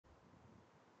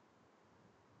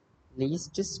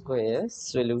Least square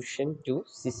solution to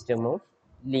system of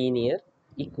linear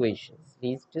equations.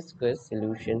 Least square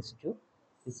solutions to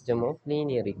system of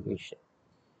linear equation.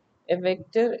 A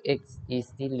vector x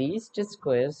is the least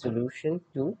square solution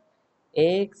to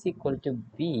ax equal to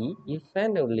b if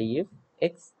and only if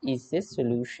x is a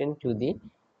solution to the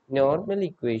normal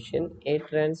equation A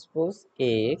transpose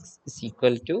ax is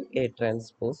equal to A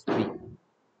transpose b.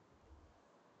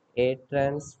 A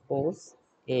transpose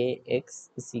ax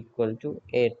is equal to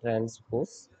A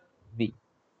transpose b.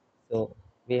 So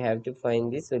we have to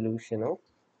find the solution of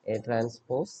A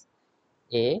transpose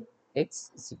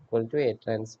ax is equal to A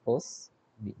transpose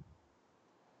b.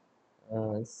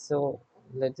 So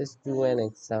let us do an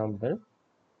example.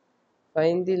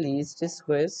 Find the least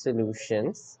square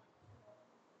solutions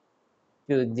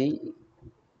to the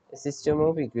system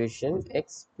of equation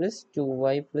x plus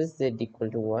 2y plus z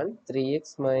equal to 1,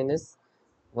 3x minus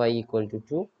y equal to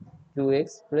 2,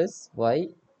 2x plus y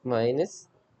minus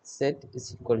z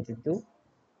is equal to 2,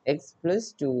 x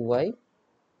plus 2y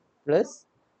plus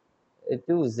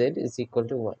 2z is equal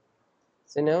to 1.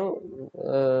 So now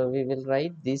we will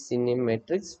write this in a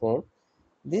matrix form.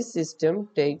 This system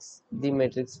takes the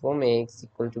matrix form Ax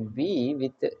equal to B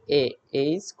with A.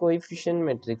 A is coefficient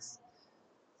matrix.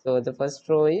 So the first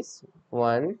row is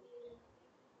 1,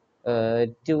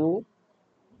 2,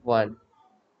 1.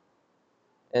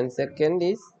 And second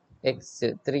is x,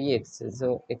 3x.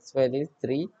 So x value is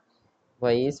 3,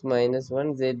 y is minus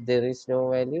 1, z there is no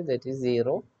value, that is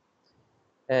 0.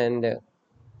 And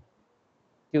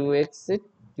 2x,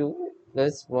 2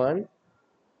 plus 1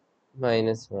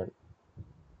 minus 1.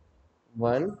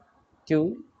 1,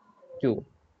 2, 2.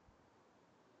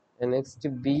 And next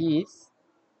b is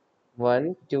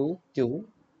 1, 2, 2,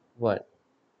 1.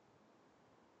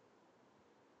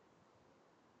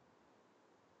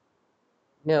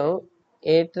 Now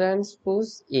A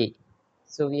transpose A.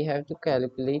 So we have to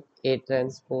calculate A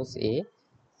transpose A.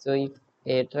 So if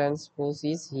A transpose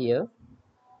is here,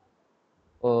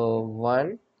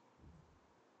 1,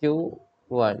 2,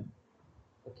 1.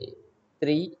 Okay.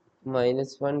 3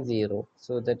 minus 1, 0.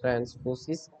 So the transpose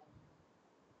is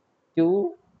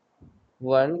 2,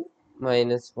 1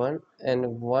 minus 1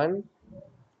 and 1,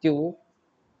 2,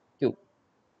 2.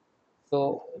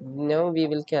 So now we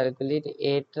will calculate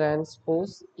A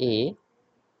transpose A.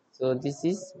 So this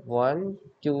is 1,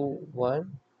 2,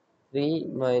 1, 3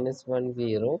 minus 1,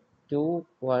 0, 2,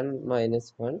 1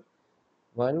 minus 1,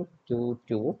 1, 2,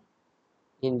 2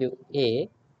 into A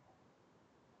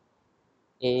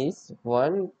is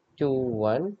 1, 2,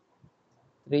 1,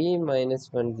 3 minus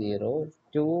 1, 0,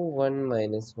 2, 1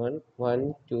 minus 1,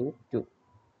 1, 2, 2. So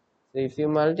if you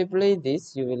multiply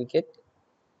this, you will get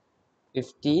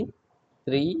 15,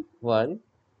 3, 1,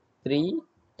 3,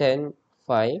 10,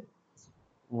 5,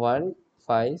 1,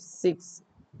 5, 6.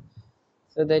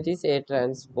 So that is A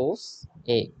transpose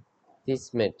A,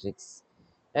 this matrix.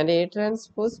 And A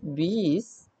transpose B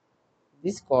is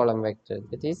this column vector.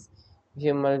 That is, if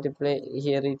you multiply,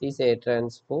 here it is A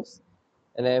transpose,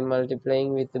 and I am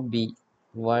multiplying with B.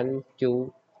 1,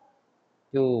 2,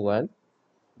 2, 1.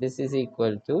 This is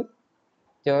equal to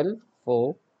 12,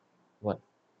 4, 1.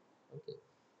 Okay.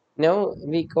 Now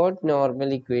we got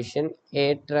normal equation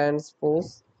A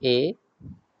transpose A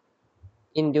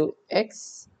into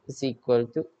x is equal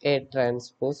to A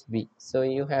transpose B. So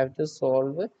you have to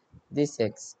solve this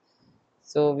x.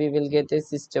 So we will get a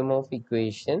system of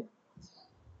equation.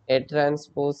 A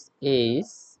transpose A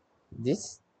is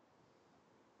this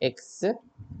x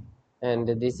and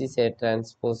this is A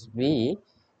transpose B.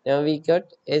 Now we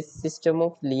got a system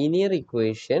of linear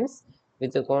equations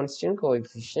with the constant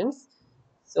coefficients.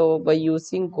 So by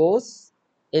using Gauss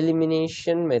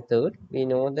elimination method, we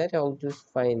know that how to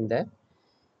find that.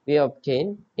 We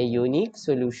obtain a unique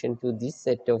solution to this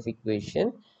set of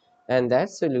equation, and that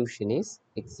solution is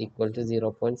x equal to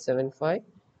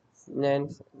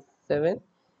 0.7597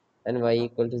 and y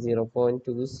equal to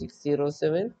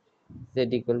 0.2607, z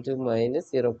equal to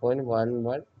minus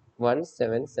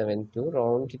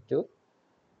 0.111772,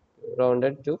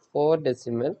 rounded to 4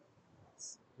 decimal,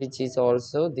 which is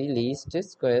also the least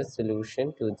square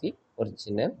solution to the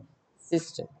original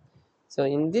system. So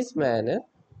in this manner,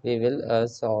 we will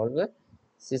solve a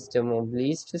system of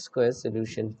least square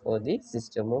solution for the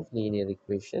system of linear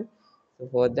equation. So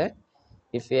for that,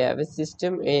 if we have a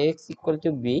system Ax equal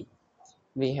to B,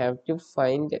 we have to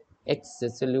find x,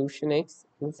 solution x,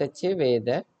 in such a way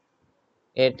that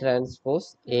A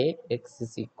transpose Ax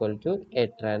is equal to A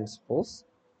transpose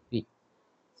B.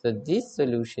 So this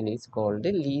solution is called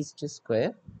the least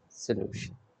square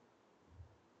solution.